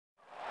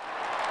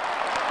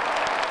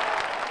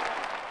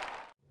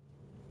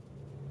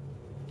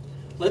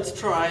Let's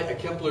try a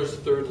Kepler's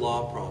third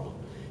law problem.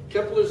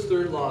 Kepler's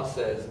third law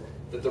says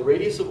that the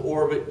radius of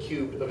orbit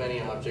cubed of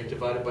any object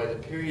divided by the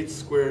period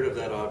squared of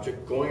that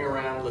object going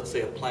around, let's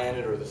say, a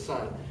planet or the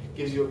sun,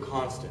 gives you a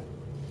constant.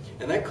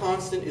 And that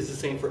constant is the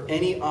same for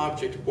any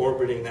object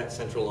orbiting that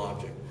central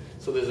object.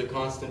 So there's a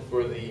constant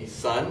for the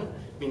sun,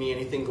 meaning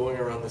anything going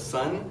around the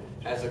sun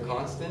has a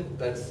constant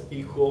that's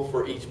equal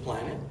for each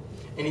planet.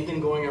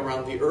 Anything going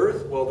around the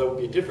Earth, well, there would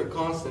be a different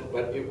constant,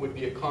 but it would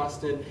be a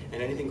constant,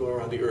 and anything going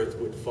around the Earth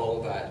would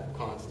follow that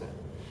constant.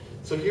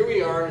 So here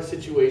we are in a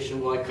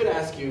situation, well, I could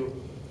ask you,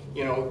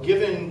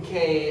 given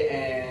K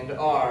and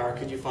R,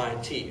 could you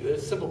find T?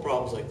 There's simple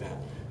problems like that.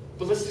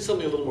 But let's do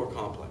something a little more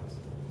complex.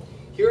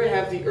 Here I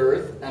have the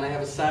Earth, and I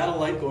have a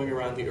satellite going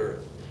around the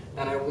Earth.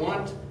 And I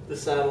want the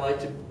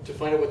satellite to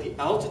find out what the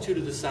altitude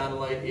of the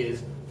satellite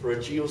is for a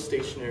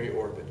geostationary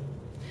orbit.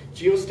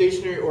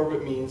 Geostationary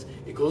orbit means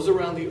it goes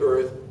around the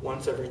Earth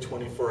once every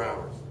 24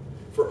 hours.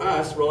 For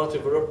us,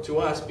 relative to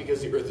us,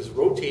 because the Earth is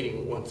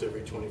rotating once every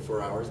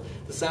 24 hours,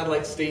 the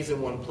satellite stays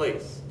in one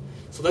place.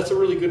 So that's a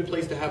really good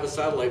place to have a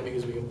satellite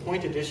because we can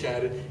point a dish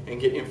at it and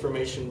get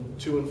information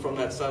to and from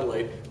that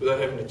satellite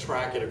without having to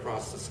track it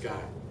across the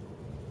sky.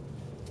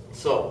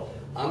 So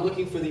I'm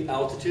looking for the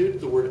altitude.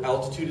 The word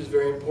altitude is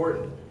very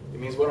important. It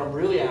means what I'm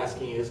really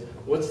asking is,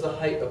 what's the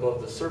height above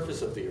the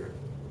surface of the Earth?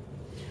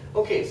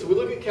 Okay, so we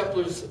look at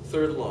Kepler's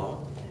third law,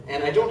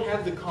 and I don't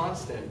have the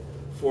constant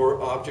for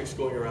objects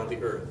going around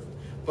the Earth.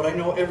 But I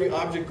know every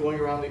object going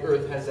around the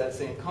Earth has that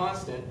same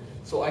constant,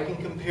 so I can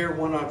compare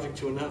one object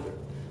to another.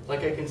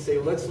 Like I can say,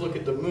 let's look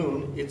at the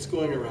moon, it's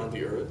going around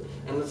the Earth,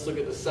 and let's look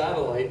at the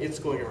satellite, it's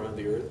going around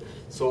the Earth.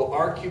 So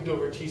r cubed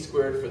over t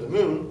squared for the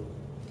moon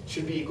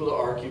should be equal to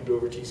r cubed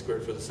over t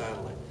squared for the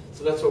satellite.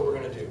 So that's what we're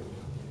going to do.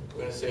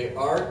 We're going to say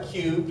r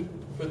cubed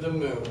for the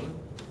moon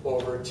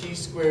over t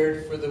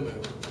squared for the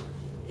moon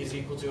is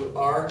equal to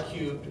r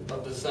cubed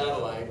of the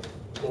satellite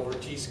over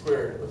t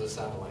squared of the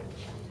satellite.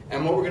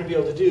 And what we're going to be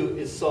able to do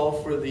is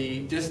solve for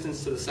the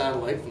distance to the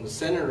satellite from the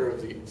center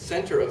of the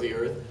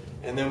Earth,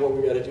 and then what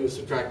we've got to do is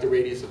subtract the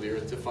radius of the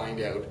Earth to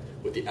find out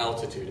what the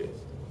altitude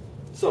is.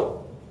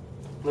 So,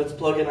 let's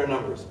plug in our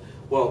numbers.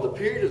 Well, the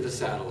period of the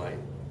satellite,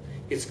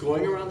 it's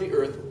going around the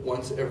Earth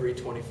once every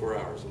 24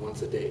 hours,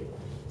 once a day.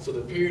 So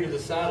the period of the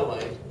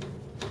satellite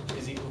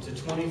is equal to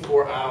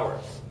 24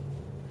 hours.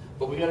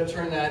 But we've got to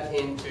turn that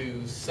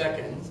into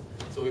seconds.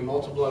 So we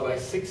multiply by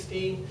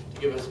 60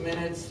 to give us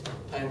minutes,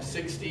 times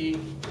 60.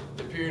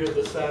 The period of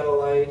the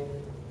satellite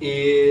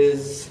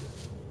is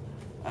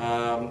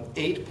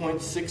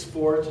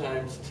 8.64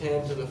 times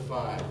 10 to the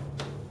 5.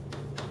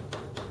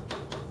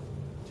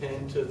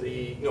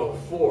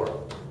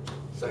 4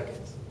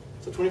 seconds.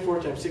 So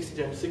 24 times 60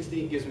 times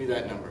 60 gives me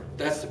that number.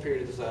 That's the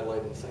period of the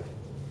satellite in seconds.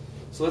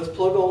 So let's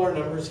plug all our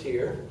numbers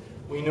here.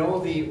 We know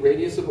the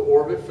radius of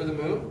orbit for the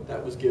moon,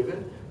 that was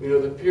given. We know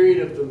the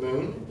period of the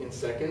moon in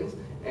seconds,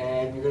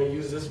 and we're going to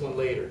use this one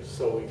later.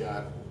 So we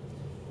got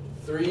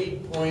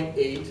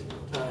 3.8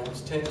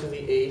 times 10 to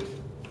the 8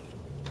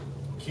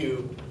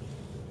 cubed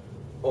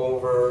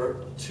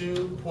over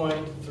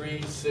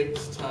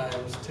 2.36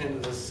 times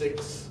 10 to the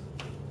 6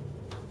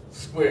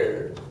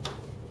 squared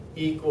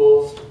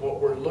equals what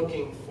we're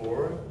looking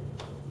for,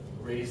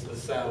 radius of the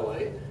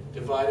satellite,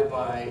 divided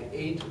by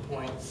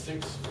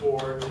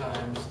 8.64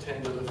 times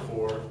 10 to the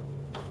 4,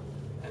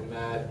 and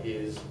that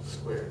is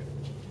squared.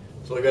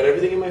 So I got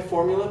everything in my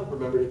formula.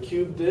 Remember to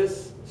cube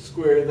this,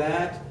 square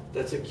that.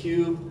 That's a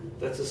cube,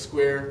 that's a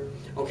square.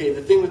 Okay,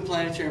 the thing with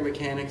planetary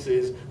mechanics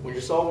is when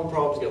you're solving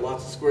problems, you get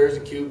lots of squares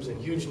and cubes and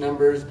huge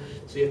numbers,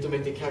 so you have to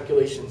make the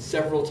calculation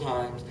several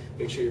times.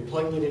 Make sure you're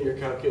plugging it in your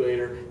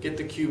calculator, get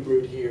the cube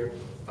root here.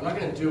 I'm not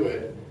going to do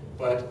it,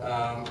 but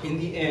in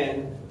the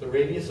end, the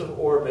radius of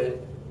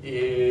orbit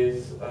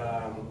is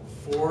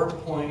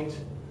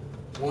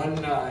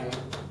 4.19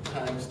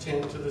 times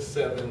 10 to the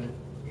 7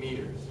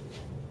 meters.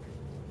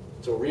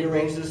 So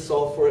rearrange this,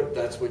 solve for it,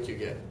 that's what you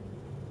get.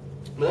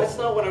 But that's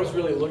not what I was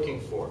really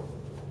looking for.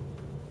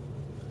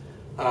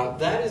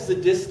 That is the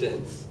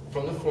distance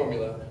from the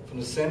formula from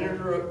the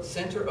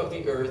center of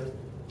the Earth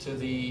to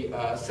the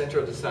center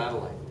of the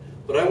satellite.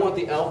 But I want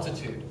the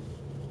altitude.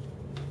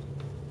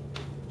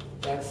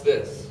 That's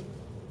this.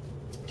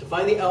 To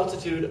find the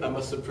altitude, I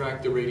must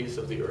subtract the radius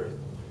of the Earth.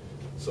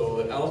 So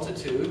the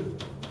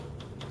altitude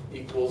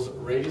equals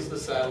radius of the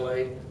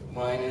satellite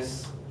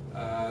minus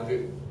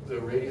the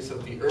radius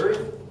of the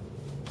Earth.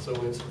 So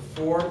it's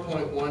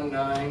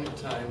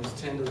 4.19 times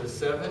 10 to the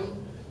 7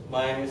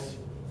 minus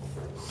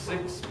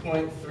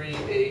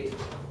 6.38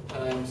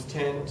 times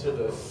 10 to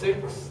the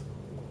 6.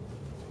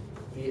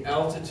 The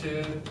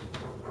altitude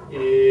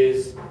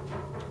is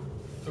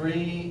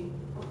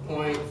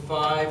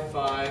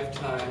 3.55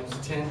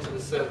 times 10 to the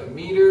 7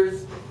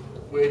 meters,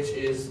 which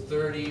is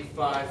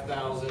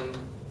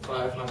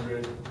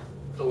 35,500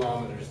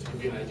 kilometers, to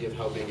give you an idea of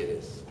how big it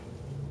is.